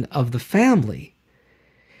extension of the family.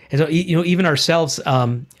 And so, even ourselves,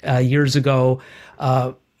 years ago,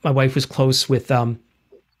 my wife was close with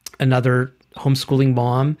another homeschooling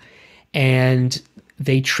mom, and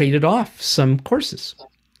they traded off some courses.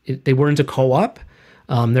 They weren't a co-op.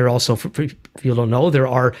 There are also, if you don't know, there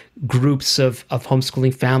are groups of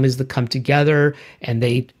homeschooling families that come together and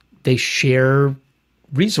they share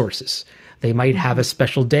resources. They might have a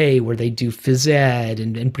special day where they do phys ed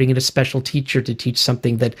and bring in a special teacher to teach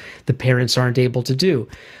something that the parents aren't able to do.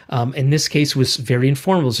 In this case, it was very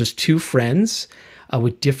informal. It was just two friends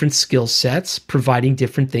with different skill sets providing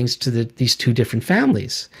different things to these two different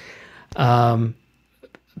families.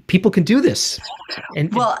 People can do this.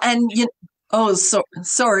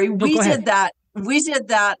 Sorry. We did that. We did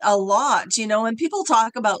that a lot, and people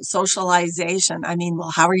talk about socialization. I mean, well,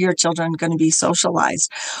 how are your children going to be socialized?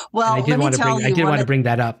 Well, I did want to bring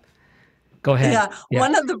that up. Go ahead. Yeah.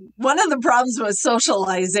 One of the problems with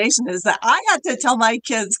socialization is that I had to tell my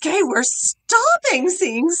kids, okay, we're stopping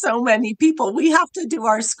seeing so many people. We have to do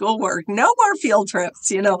our schoolwork. No more field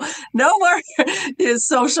trips, no more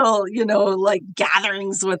social, like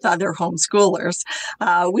gatherings with other homeschoolers.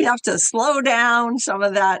 We have to slow down some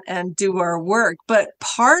of that and do our work. But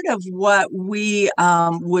part of what we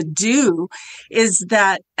would do is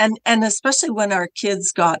that, and especially when our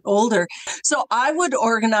kids got older, so I would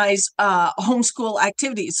organize homeschool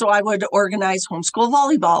activities. So I would organize homeschool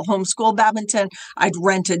volleyball, homeschool badminton. I'd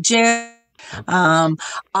rent a gym.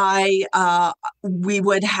 We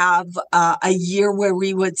would have a year where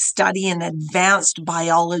we would study an advanced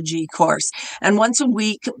biology course. And once a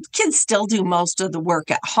week, kids still do most of the work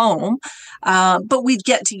at home, but we'd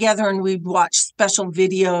get together and we'd watch special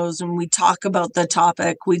videos and we'd talk about the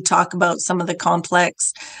topic. We'd talk about some of the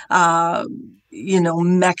complex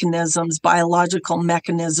mechanisms, biological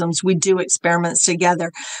mechanisms. We do experiments together,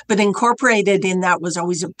 but incorporated in that was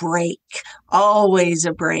always a break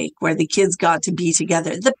where the kids got to be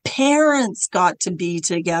together. The parents got to be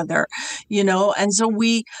together, and so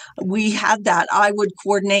we had that. I would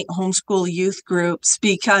coordinate homeschool youth groups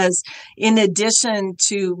because in addition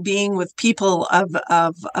to being with people of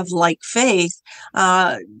like faith,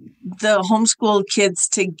 the homeschool kids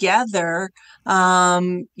together,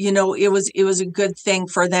 it was a good thing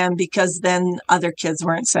for them because then other kids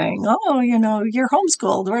weren't saying, oh, you're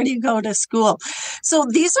homeschooled. Where do you go to school? So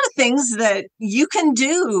these are things that you can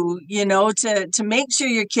do, to make sure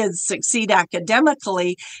your kids succeed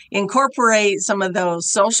academically, incorporate some of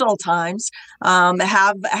those social times,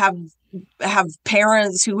 have have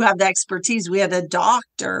parents who have the expertise. We had a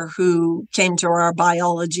doctor who came to our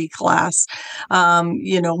biology class,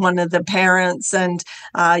 one of the parents, and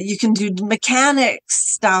you can do mechanics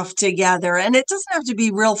stuff together. And it doesn't have to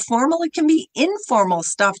be real formal. It can be informal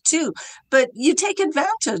stuff too, but you take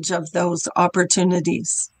advantage of those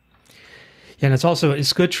opportunities. And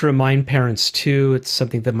it's good to remind parents too. It's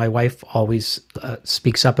something that my wife always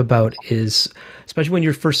speaks up about, is especially when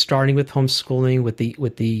you're first starting with homeschooling with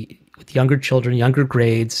younger children, younger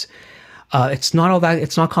grades. It's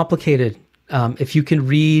not complicated. If you can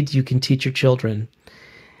read, you can teach your children,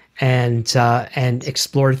 and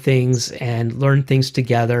explore things and learn things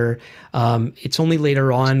together. It's only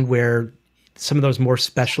later on where some of those more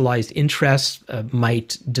specialized interests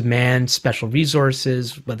might demand special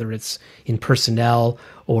resources, whether it's in personnel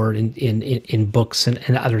or in books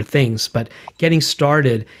and other things. But getting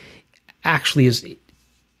started actually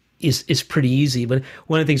is pretty easy. But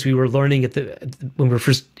one of the things we were learning when we were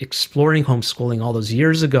first exploring homeschooling all those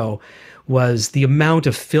years ago was the amount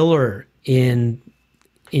of filler in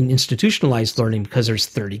institutionalized learning, because there's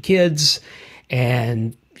 30 kids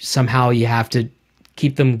and somehow you have to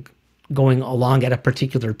keep them going along at a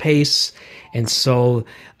particular pace. And so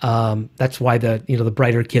that's why the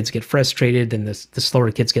brighter kids get frustrated and the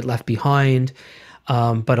slower kids get left behind.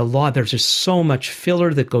 But there's just so much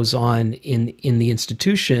filler that goes on in the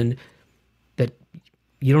institution that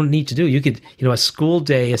you don't need to do. You could, a school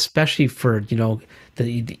day, especially for,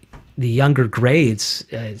 the younger grades,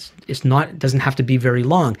 doesn't have to be very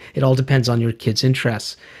long. It all depends on your kids'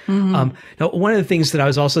 interests. Mm-hmm. Now, one of the things that I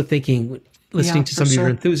was also thinking, listening to some of your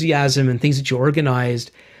enthusiasm and things that you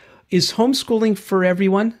organized, is homeschooling for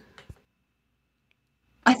everyone?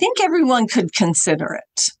 I think everyone could consider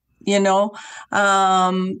it. There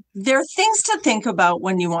are things to think about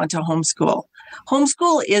when you want to homeschool.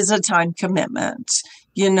 Homeschool is a time commitment.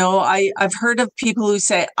 I've heard of people who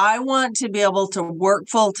say, I want to be able to work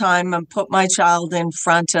full time and put my child in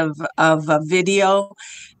front of a video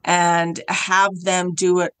and have them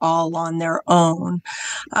do it all on their own.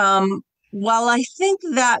 While I think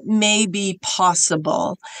that may be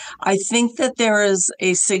possible, I think that there is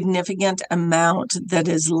a significant amount that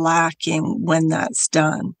is lacking when that's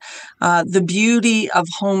done. The beauty of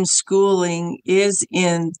homeschooling is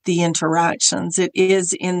in the interactions. It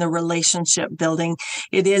is in the relationship building.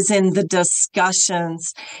 It is in the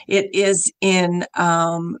discussions. It is in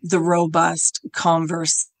the robust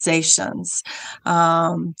conversations.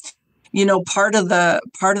 Part of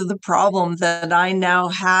the problem that I now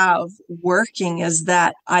have working is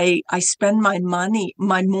that I spend my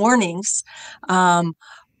mornings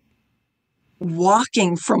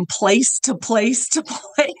walking from place to place to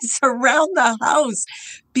place around the house,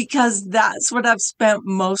 because that's what I've spent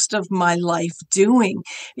most of my life doing,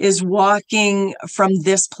 is walking from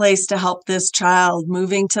this place to help this child,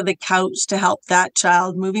 moving to the couch to help that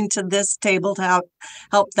child, moving to this table to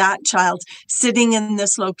help that child, sitting in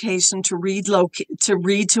this location to read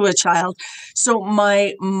to a child. So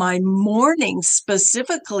my mornings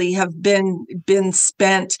specifically have been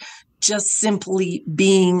spent just simply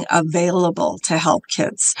being available to help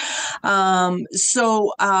kids.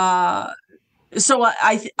 So I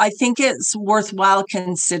think it's worthwhile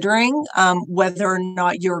considering whether or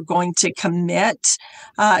not you're going to commit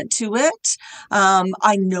to it.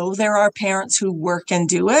 I know there are parents who work and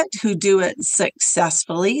do it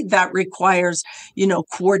successfully. That requires,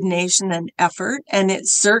 coordination and effort, and it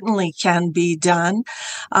certainly can be done.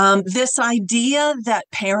 This idea that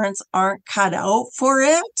parents aren't cut out for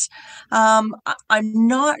it, I'm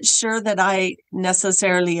not sure that I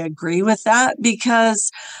necessarily agree with that, because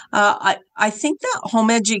I think that home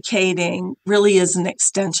educating really is an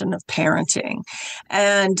extension of parenting.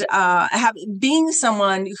 And being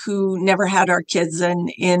someone who never had our kids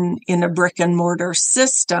in a brick and mortar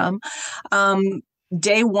system,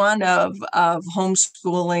 day one of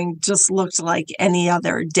homeschooling just looked like any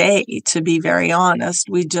other day, to be very honest.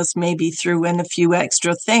 We just maybe threw in a few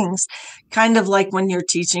extra things, kind of like when you're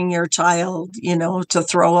teaching your child, to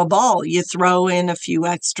throw a ball. You throw in a few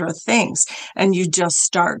extra things and you just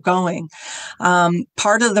start going.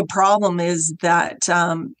 Part of the problem is that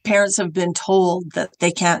parents have been told that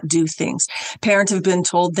they can't do things. Parents have been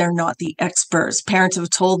told they're not the experts. Parents have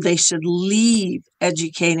told they should leave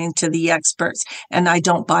educating to the experts. And I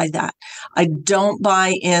don't buy that. I don't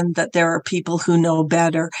buy in that there are people who know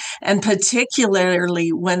better. And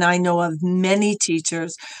particularly when I know of many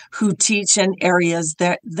teachers who teach in areas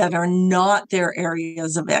that are not their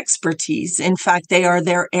areas of expertise. In fact, they are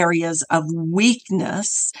their areas of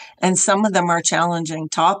weakness. And some of them are challenging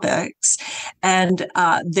topics. And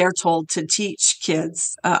they're told to teach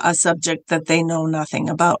kids a subject that they know nothing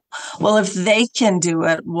about. Well, if they can do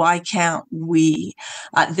it, why can't we?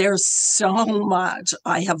 There's so much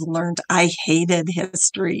I have learned. I hated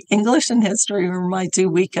history. English and history were my two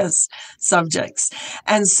weakest subjects.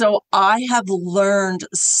 And so I have learned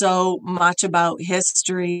so much about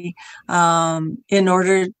history in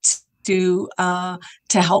order to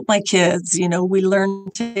help my kids. We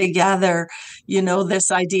learn together,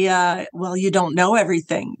 this idea, well, you don't know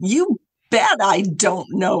everything. You bet I don't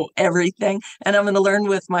know everything. And I'm going to learn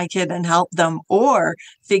with my kid and help them or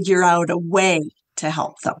figure out a way to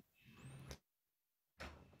help them.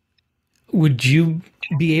 Would you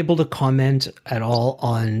be able to comment at all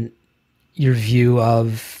on your view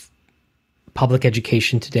of public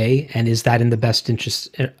education today? And is that in the best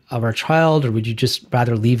interest of our child, or would you just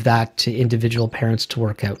rather leave that to individual parents to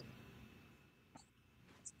work out?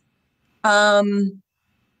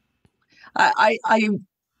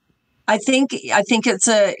 I think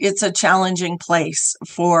it's a challenging place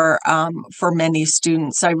for many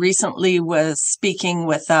students. I recently was speaking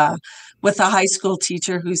with a high school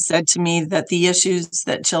teacher who said to me that the issues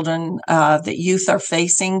that that youth are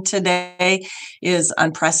facing today is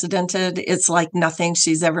unprecedented. It's like nothing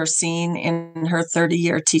she's ever seen in her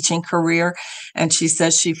 30-year teaching career. And she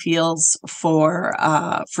says she feels for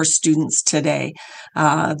students today,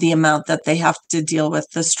 the amount that they have to deal with,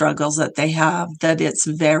 the struggles that they have, that it's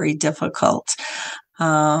very difficult.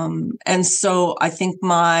 And so I think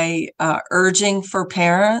my urging for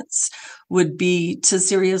parents would be to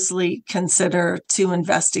seriously consider, to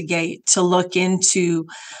investigate, to look into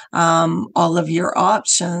all of your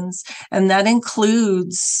options. And that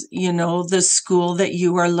includes, the school that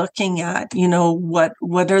you are looking at.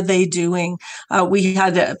 What are they doing?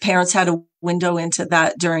 Parents had a window into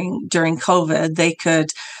that during COVID. They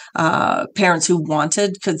could, parents who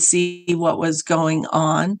wanted could see what was going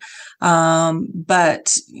on.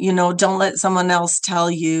 But, don't let someone else tell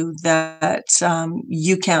you that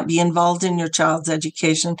you can't be involved in your child's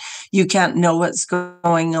education. You can't know what's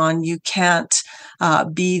going on. You can't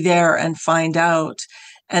be there and find out.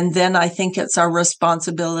 And then I think it's our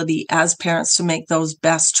responsibility as parents to make those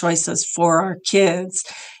best choices for our kids.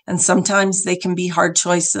 And sometimes they can be hard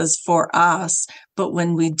choices for us, but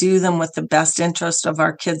when we do them with the best interest of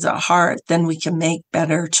our kids at heart, then we can make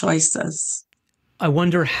better choices. I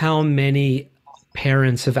wonder how many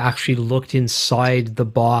parents have actually looked inside the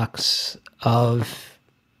box of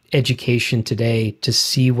education today to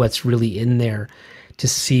see what's really in there, to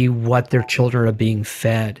see what their children are being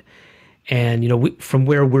fed. And, from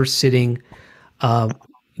where we're sitting,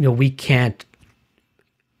 we can't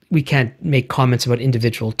make comments about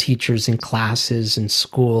individual teachers and classes and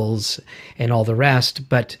schools and all the rest,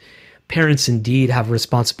 but parents indeed have a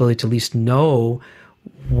responsibility to at least know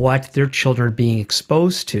what their children are being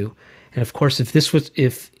exposed to. And of course,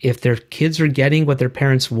 if their kids are getting what their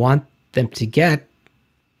parents want them to get,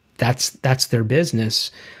 that's their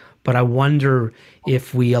business. But I wonder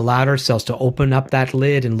if we allowed ourselves to open up that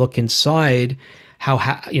lid and look inside,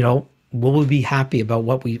 will we be happy about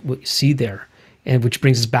what we see there? And which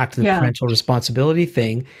brings us back to the parental responsibility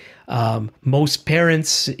thing. Most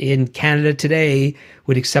parents in Canada today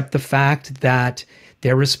would accept the fact that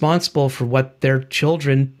they're responsible for what their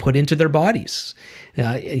children put into their bodies,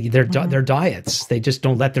 their diets. They just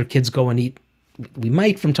don't let their kids go and eat. We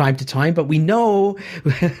might from time to time, but we know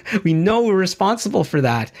we're responsible for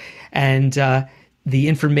that. And the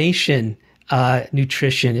information,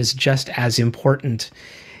 nutrition is just as important.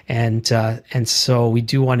 And so we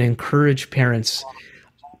do want to encourage parents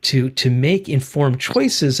to make informed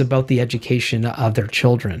choices about the education of their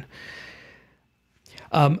children.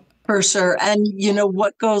 For sure. And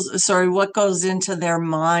what goes into their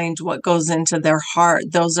mind, what goes into their heart,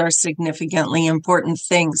 those are significantly important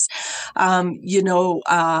things. As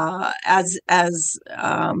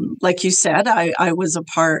like you said, I was a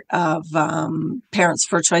part of Parents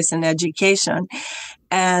for Choice in Education.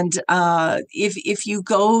 And if you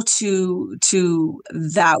go to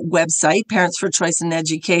that website, Parents for Choice in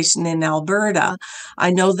Education in Alberta,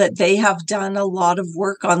 I know that they have done a lot of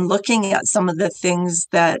work on looking at some of the things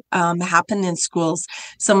that happen in schools,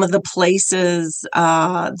 some of the places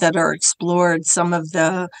that are explored, some of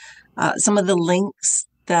the links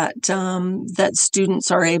that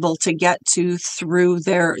students are able to get to through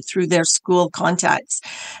their school contacts.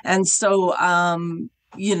 And so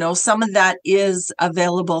some of that is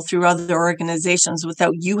available through other organizations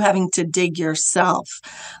without you having to dig yourself.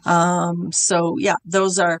 So yeah,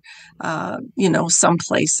 those are some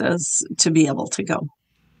places to be able to go.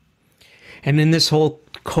 And in this whole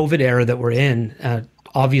COVID era that we're in,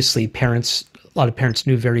 obviously a lot of parents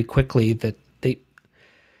knew very quickly that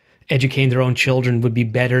educating their own children would be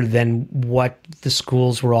better than what the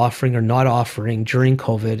schools were offering or not offering during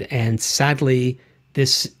COVID. And sadly,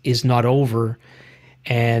 this is not over.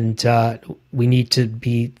 And we need to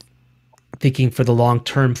be thinking for the long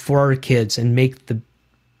term for our kids and make the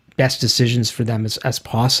best decisions for them as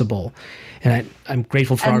possible. And I'm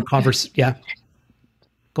grateful for our conversation. Yeah.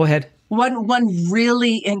 Go ahead. One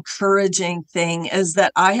really encouraging thing is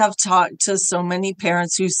that I have talked to so many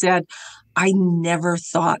parents who said, I never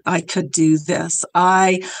thought I could do this.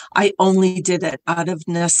 I only did it out of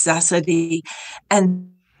necessity. And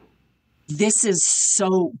this is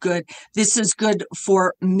so good. This is good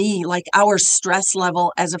for me. Like, our stress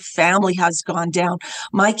level as a family has gone down.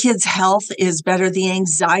 My kids' health is better. The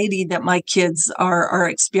anxiety that my kids are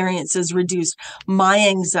experiencing is reduced. My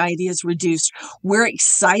anxiety is reduced. We're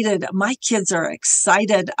excited. My kids are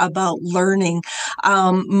excited about learning.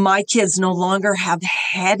 My kids no longer have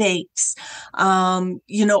headaches.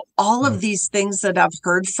 All of these things that I've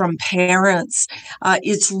heard from parents,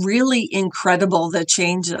 it's really incredible, the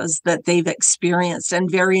changes that they've experienced,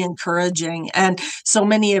 and very encouraging. And so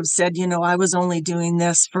many have said, I was only doing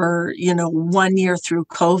this for, 1 year through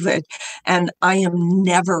COVID, and I am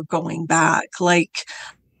never going back. Like,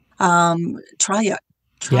 try it.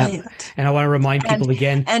 Try it. And I want to remind people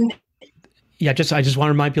again. I just want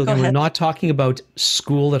to remind people again, we're not talking about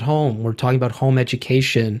school at home. We're talking about home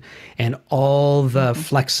education and all the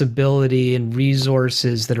flexibility and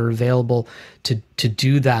resources that are available to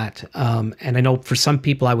do that. And I know for some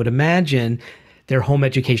people, I would imagine their home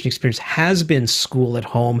education experience has been school at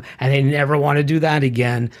home and they never want to do that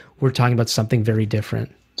again. We're talking about something very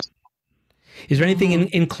different. Is there anything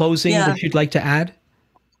in closing that you'd like to add?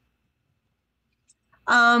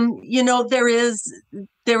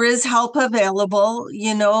 There is help available.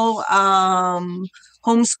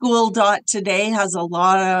 Homeschool.today has a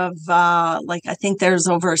lot of, I think there's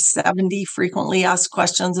over 70 frequently asked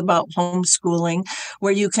questions about homeschooling,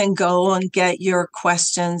 where you can go and get your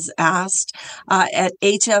questions asked. At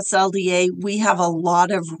HSLDA, we have a lot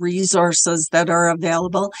of resources that are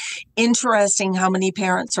available. Interesting how many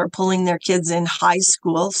parents are pulling their kids in high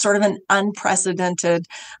school, sort of an unprecedented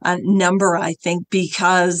number, I think,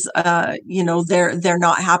 because, they're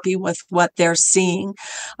not happy with what they're seeing.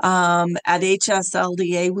 At HSLDA,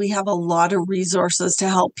 we have a lot of resources to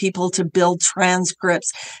help people to build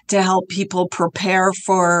transcripts, to help people prepare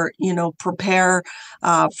for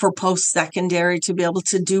post-secondary, to be able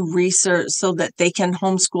to do research so that they can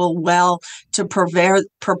homeschool well, to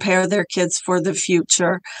prepare their kids for the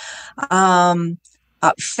future.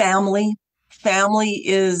 Family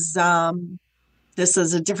is, this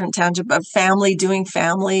is a different tangent, but doing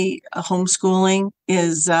family homeschooling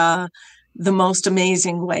is the most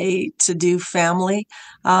amazing way to do family.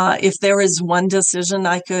 If there is one decision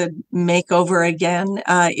I could make over again,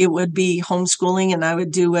 it would be homeschooling, and I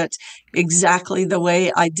would do it exactly the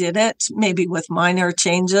way I did it, maybe with minor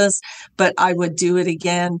changes, but I would do it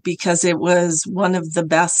again because it was one of the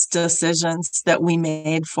best decisions that we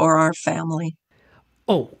made for our family.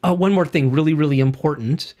 One more thing, really, really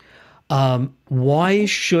important. Why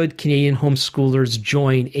should Canadian homeschoolers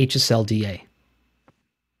join HSLDA?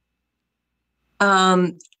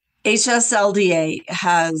 HSLDA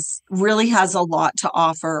has a lot to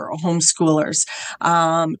offer homeschoolers,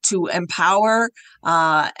 to empower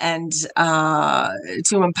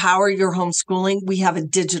your homeschooling. We have a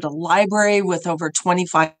digital library with over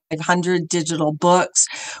 2,500 digital books.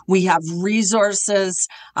 We have resources,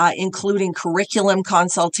 including curriculum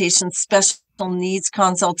consultations, special needs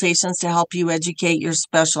consultations to help you educate your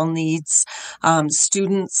special needs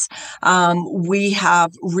students. We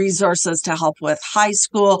have resources to help with high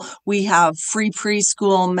school. We have free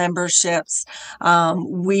preschool memberships.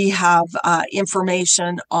 We have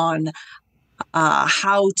information on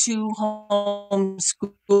how to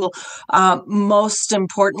homeschool. Most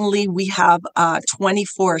importantly, we have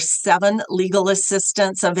 24/7 legal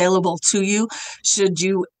assistance available to you should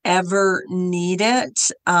you ever need it.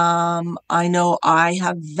 I know I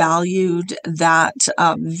have valued that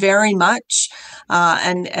very much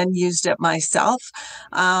and used it myself.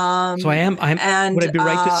 So I am. Would I be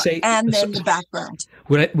right to say? And then the background.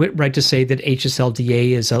 Would I be right to say that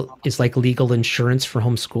HSLDA is like legal insurance for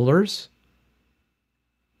homeschoolers?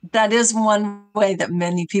 That is one way that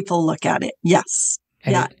many people look at it. Yes.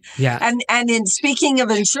 And yeah. And in speaking of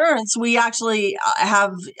insurance, we actually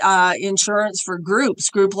have insurance for group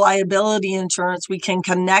liability insurance. We can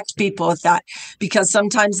connect people with that because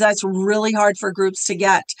sometimes that's really hard for groups to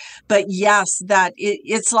get. But yes, that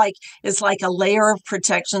it's like a layer of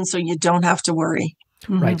protection, so you don't have to worry.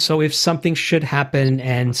 Right. So if something should happen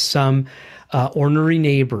and some ornery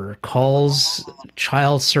neighbor calls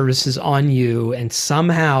child services on you and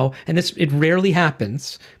somehow, and it rarely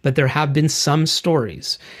happens, but there have been some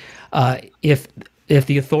stories, if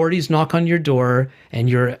the authorities knock on your door and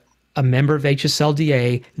you're a member of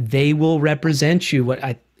HSLDA, they will represent you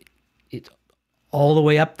all the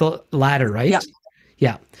way up the ladder, right? Yeah.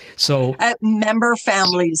 Yeah. So member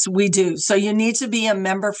families, we do. So you need to be a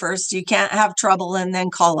member first. You can't have trouble and then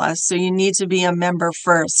call us. So you need to be a member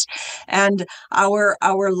first. And our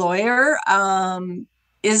lawyer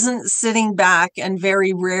isn't sitting back and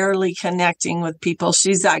very rarely connecting with people.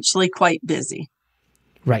 She's actually quite busy.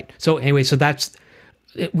 Right. So anyway, so my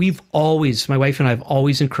wife and I have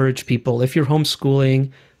always encouraged people, if you're homeschooling,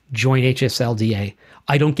 join HSLDA.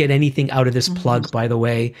 I don't get anything out of this plug, by the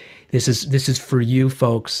way. This is for you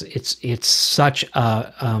folks. It's such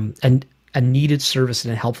a needed service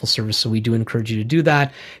and a helpful service. So we do encourage you to do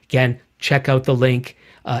that. Again, check out the link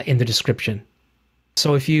in the description.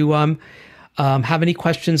 So if you have any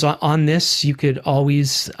questions on this, you could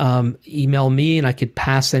always email me, and I could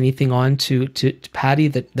pass anything on to Patty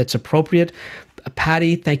that's appropriate.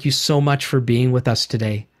 Patty, thank you so much for being with us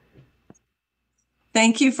today.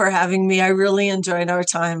 Thank you for having me. I really enjoyed our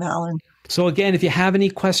time, Alan. So again, if you have any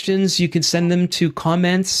questions, you can send them to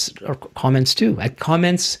comments at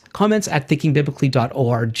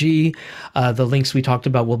thinkingbiblically.org. The links we talked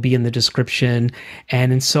about will be in the description.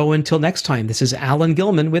 And so until next time, this is Alan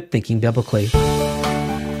Gilman with Thinking Biblically.